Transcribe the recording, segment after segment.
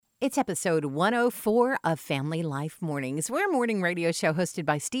It's episode 104 of Family Life Mornings. We're a morning radio show hosted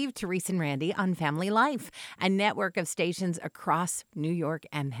by Steve, Therese, and Randy on Family Life, a network of stations across New York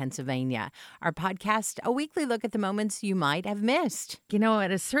and Pennsylvania. Our podcast, a weekly look at the moments you might have missed. You know, at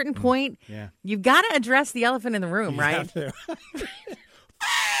a certain point, you've got to address the elephant in the room, right?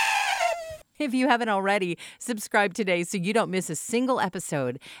 If you haven't already, subscribe today so you don't miss a single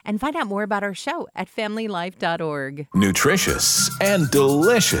episode. And find out more about our show at familylife.org. Nutritious and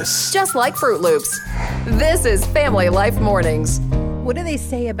delicious. Just like Fruit Loops. This is Family Life Mornings. What do they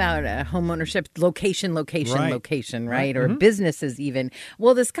say about home ownership? Location, right? Or businesses even.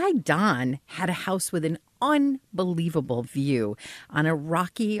 Well, this guy, Don, had a house with an unbelievable view on a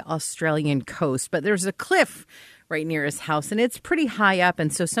rocky Australian coast. But there's a cliff right near his house, and it's pretty high up.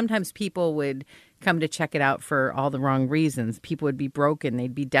 And so sometimes people would come to check it out for all the wrong reasons. People would be broken,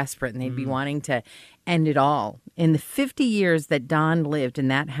 they'd be desperate, and they'd be wanting to end it all. In the 50 years that Don lived in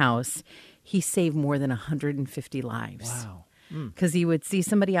that house, he saved more than 150 lives. Wow. Because he would see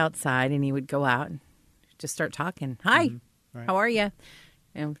somebody outside and he would go out and just start talking. Hi, how are you?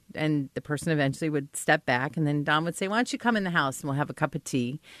 And the person eventually would step back, and then Don would say, why don't you come in the house and we'll have a cup of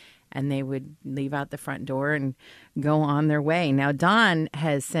tea? And they would leave out the front door and go on their way. Now, Don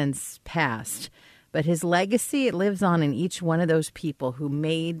has since passed, but his legacy, it lives on in each one of those people who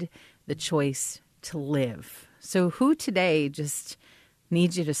made the choice to live. So who today just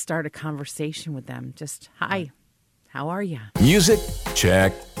needs you to start a conversation with them? Just, hi, how are you? Music?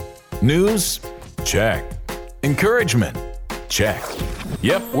 Check. News? Check. Encouragement? Check.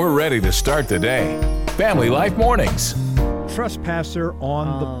 Yep, we're ready to start the day. Family Life Mornings. Trespasser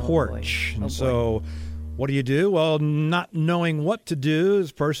on the porch. So what do? Well, not knowing what to do,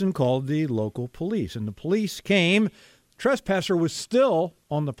 this person called the local police. And the police came. Trespasser was still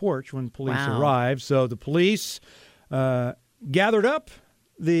on the porch when police arrived. So the police gathered up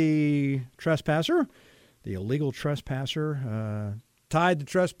the trespasser, the illegal trespasser, tied the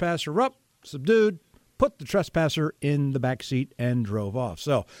trespasser up, subdued, put the trespasser in the back seat, and drove off.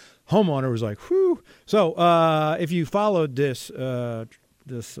 So homeowner was like, whew. So if you followed this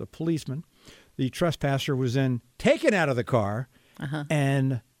policeman, the trespasser was then taken out of the car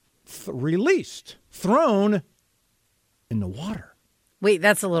and released, thrown in the water. Wait,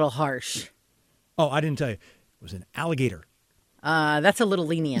 that's a little harsh. Oh, I didn't tell you. It was an alligator. That's a little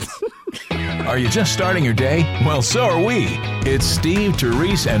lenient. Are you just starting your day? Well, so are we. It's Steve,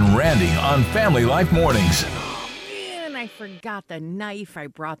 Therese, and Randy on Family Life Mornings. I forgot the knife. I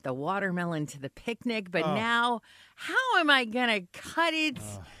brought the watermelon to the picnic, but now how am I going to cut it?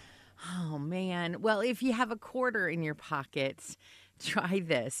 Oh, man. Well, if you have a quarter in your pockets, try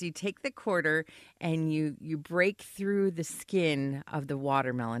this. You take the quarter and you break through the skin of the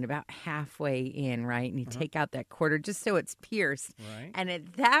watermelon about halfway in, right? And you take out that quarter just so it's pierced. Right. And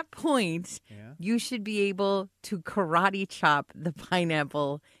at that point, you should be able to karate chop the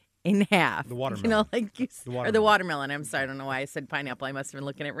pineapple in half. The watermelon. You know, like or the watermelon. I'm sorry, I don't know why I said pineapple. I must have been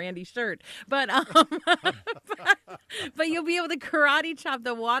looking at Randy's shirt. But but you'll be able to karate chop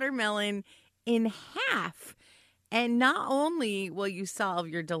the watermelon in half. And not only will you solve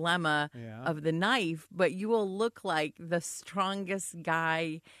your dilemma of the knife, but you will look like the strongest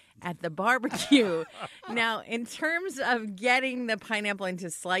guy at the barbecue. Now, in terms of getting the pineapple into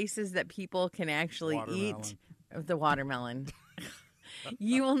slices that people can actually eat, the watermelon.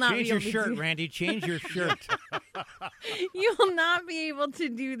 You will not Change be your able to shirt, Randy. Change your shirt. You will not be able to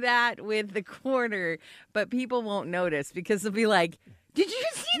do that with the quarter, but people won't notice because they'll be like, did you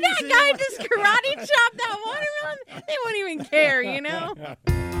see that guy just karate chop that watermelon? They won't even care, you know?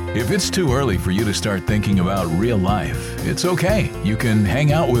 If it's too early for you to start thinking about real life, it's okay. You can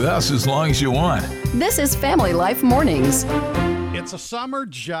hang out with us as long as you want. This is Family Life Mornings. It's a summer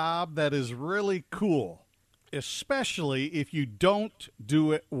job that is really cool, especially if you don't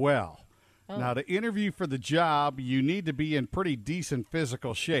do it well. Now, to interview for the job, you need to be in pretty decent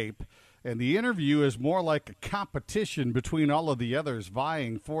physical shape, and the interview is more like a competition between all of the others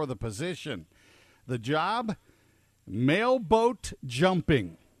vying for the position. The job? Mailboat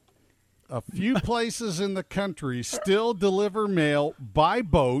jumping. A few places in the country still deliver mail by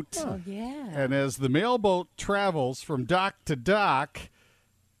boat. Oh, yeah. And as the mailboat travels from dock to dock,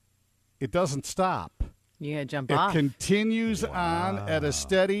 it doesn't stop. You gotta jump It off. continues on at a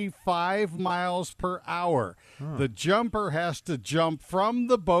steady 5 miles per hour. The jumper has to jump from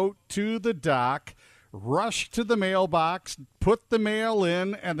the boat to the dock, rush to the mailbox, put the mail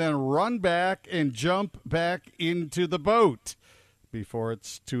in, and then run back and jump back into the boat before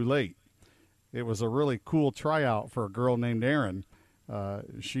it's too late. It was a really cool tryout for a girl named Erin.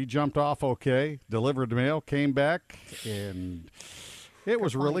 She jumped off okay, delivered the mail, came back, and It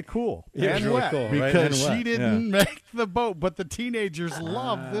was really cool. It was and really wet cool, right? because And she wet, didn't make the boat, but the teenagers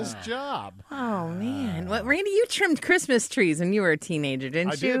love this job. Oh, man. Well, Randy, you trimmed Christmas trees when you were a teenager,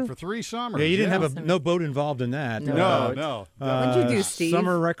 didn't I you? did for 3 summers. Yeah, you didn't have no boat involved in that. No. What'd you do, Steve?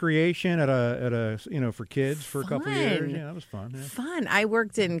 Summer recreation at a for kids for a couple of years. Fun. Yeah, that was fun. Yeah. Fun. I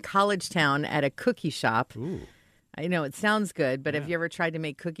worked in College Town at a cookie shop. Ooh. I know it sounds good, but have you ever tried to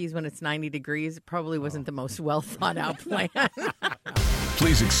make cookies when it's 90 degrees? It probably wasn't the most well thought out plan.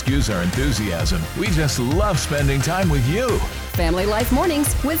 Please excuse our enthusiasm. We just love spending time with you. Family Life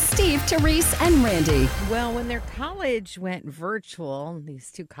Mornings with Steve, Therese, and Randy. Well, when their college went virtual, these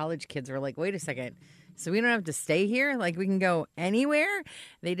 2 college kids were like, wait a second. So we don't have to stay here? Like we can go anywhere?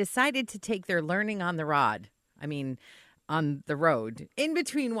 They decided to take their learning on the road. On the road. In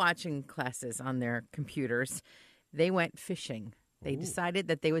between watching classes on their computers, they went fishing. They decided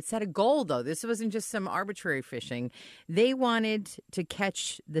that they would set a goal, though. This wasn't just some arbitrary fishing. They wanted to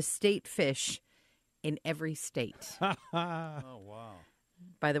catch the state fish in every state. Oh, wow.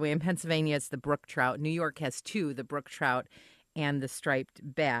 By the way, in Pennsylvania, it's the brook trout. New York has 2, the brook trout and the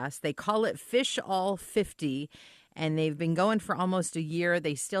striped bass. They call it Fish All 50, and they've been going for almost a year.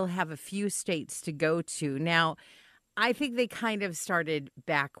 They still have a few states to go to. Now, I think they kind of started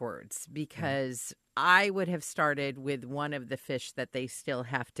backwards because I would have started with one of the fish that they still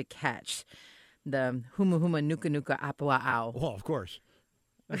have to catch, the huma huma nuka nuka apawa'au, Well, of course.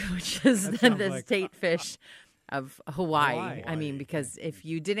 which is the like- state fish of Hawaii. Hawaii. I mean, because if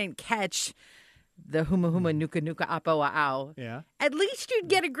you didn't catch the huma huma nuka nuka apawa'au, Yeah. at least you'd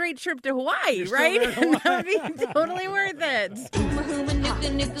get a great trip to Hawaii, still right? there in That would be totally worth it. Huma huma nuku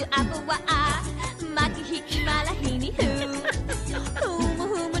nuku apawa'a, makihiki malahini hu. Huma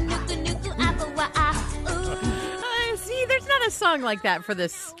huma nuku nuku apawa'a, ooh. See, there's not a song like that for the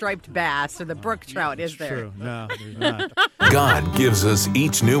striped bass or the brook trout, is there? True. No, there's not. God gives us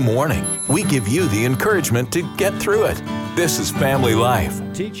each new morning. We give you the encouragement to get through it. This is Family Life.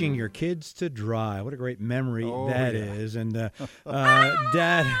 Teaching your kids to drive. What a great memory that is. And Dad,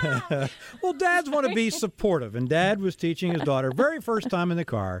 well, dads want to be supportive. And Dad was teaching his daughter, very first time in the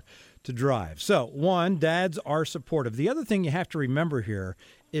car, to drive. So, one, dads are supportive. The other thing you have to remember here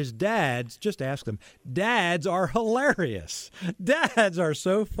is dads, just ask them, dads are hilarious. Dads are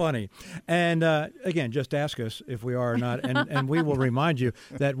so funny. And again, just ask us if we are or not, and we will remind you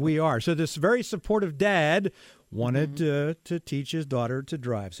that we are. So this very supportive dad wanted to teach his daughter to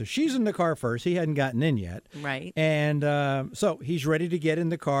drive. So she's in the car first. He hadn't gotten in yet. Right. And so he's ready to get in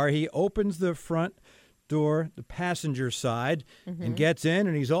the car. He opens the front door, the passenger side, and gets in,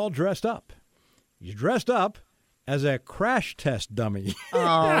 and he's all dressed up. He's dressed up as a crash test dummy.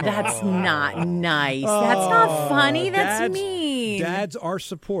 Oh, that's not nice. That's not funny. That's mean. Dads are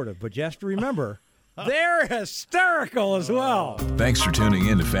supportive, but you have to remember, they're hysterical as well. Thanks for tuning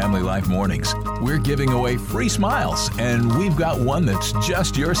in to Family Life Mornings. We're giving away free smiles, and we've got one that's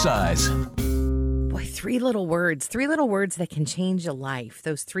just your size. Boy, 3 little words that can change a life.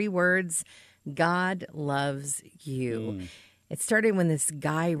 Those 3 words, God loves you. It started when this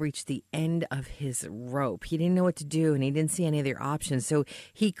guy reached the end of his rope. He didn't know what to do, and he didn't see any other options. So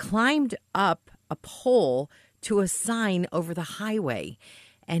he climbed up a pole to a sign over the highway.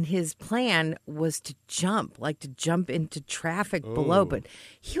 And his plan was to jump into traffic below. But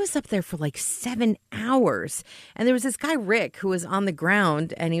he was up there for like 7 hours. And there was this guy, Rick, who was on the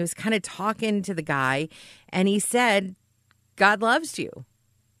ground, and he was kind of talking to the guy. And he said, God loves you.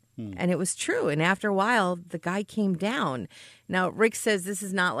 And it was true. And after a while, the guy came down. Now, Rick says this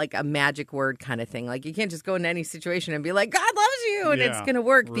is not like a magic word kind of thing. Like, you can't just go into any situation and be like, God loves you, and it's going to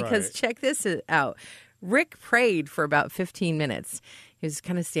work. Because check this out. Rick prayed for about 15 minutes. He was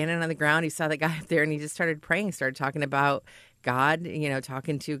kind of standing on the ground. He saw the guy up there, and he just started praying, started talking about God,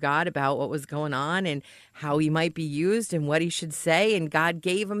 talking to God about what was going on and how he might be used and what he should say. And God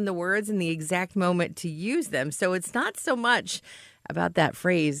gave him the words in the exact moment to use them. So it's not so much about that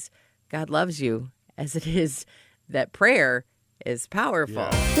phrase, God loves you, as it is that prayer is powerful.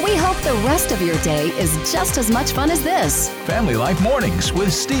 We hope the rest of your day is just as much fun as this. Family Life Mornings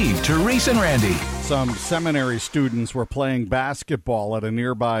with Steve, Therese, and Randy. Some seminary students were playing basketball at a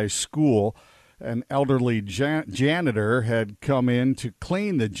nearby school. An elderly janitor had come in to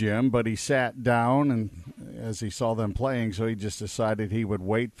clean the gym, but he sat down and as he saw them playing, so he just decided he would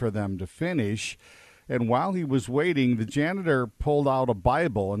wait for them to finish. And while he was waiting, the janitor pulled out a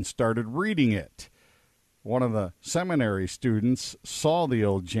Bible and started reading it. One of the seminary students saw the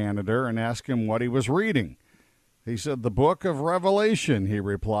old janitor and asked him what he was reading. He said, "The book of Revelation," he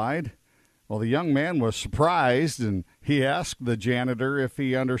replied. Well, the young man was surprised, and he asked the janitor if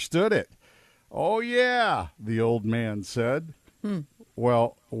he understood it. "Oh, yeah," the old man said.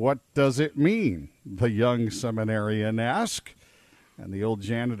 Well, what does it mean? The young seminarian asked. And the old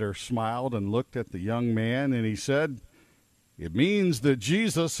janitor smiled and looked at the young man, and he said, "It means that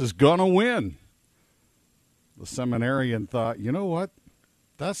Jesus is going to win." The seminarian thought, you know what?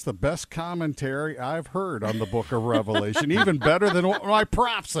 That's the best commentary I've heard on the book of Revelation, even better than what my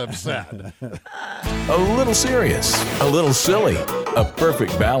profs have said. A little serious, a little silly, a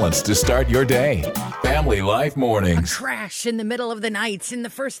perfect balance to start your day. Family Life Mornings. Crash in the middle of the night, and the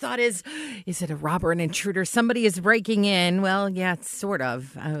first thought is it a robber, an intruder? Somebody is breaking in. Well, yeah, it's sort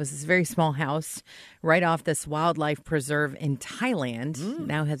of. It was this very small house right off this wildlife preserve in Thailand.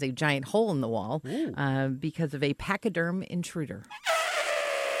 Now has a giant hole in the wall because of a pachyderm intruder.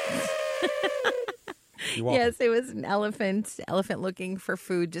 Yes, it was an elephant looking for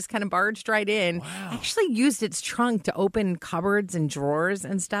food, just kind of barged right in. Wow. Actually used its trunk to open cupboards and drawers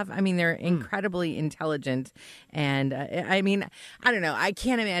and stuff. I mean, they're incredibly intelligent. And I mean, I don't know. I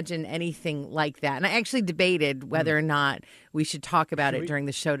can't imagine anything like that. And I actually debated whether or not we should talk about it during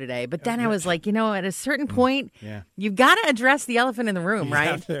the show today. But then I was like, at a certain point, you've got to address the elephant in the room,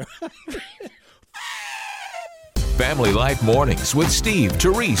 right? Family Life Mornings with Steve,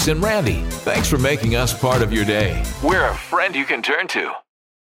 Therese, and Randy. Thanks for making us part of your day. We're a friend you can turn to.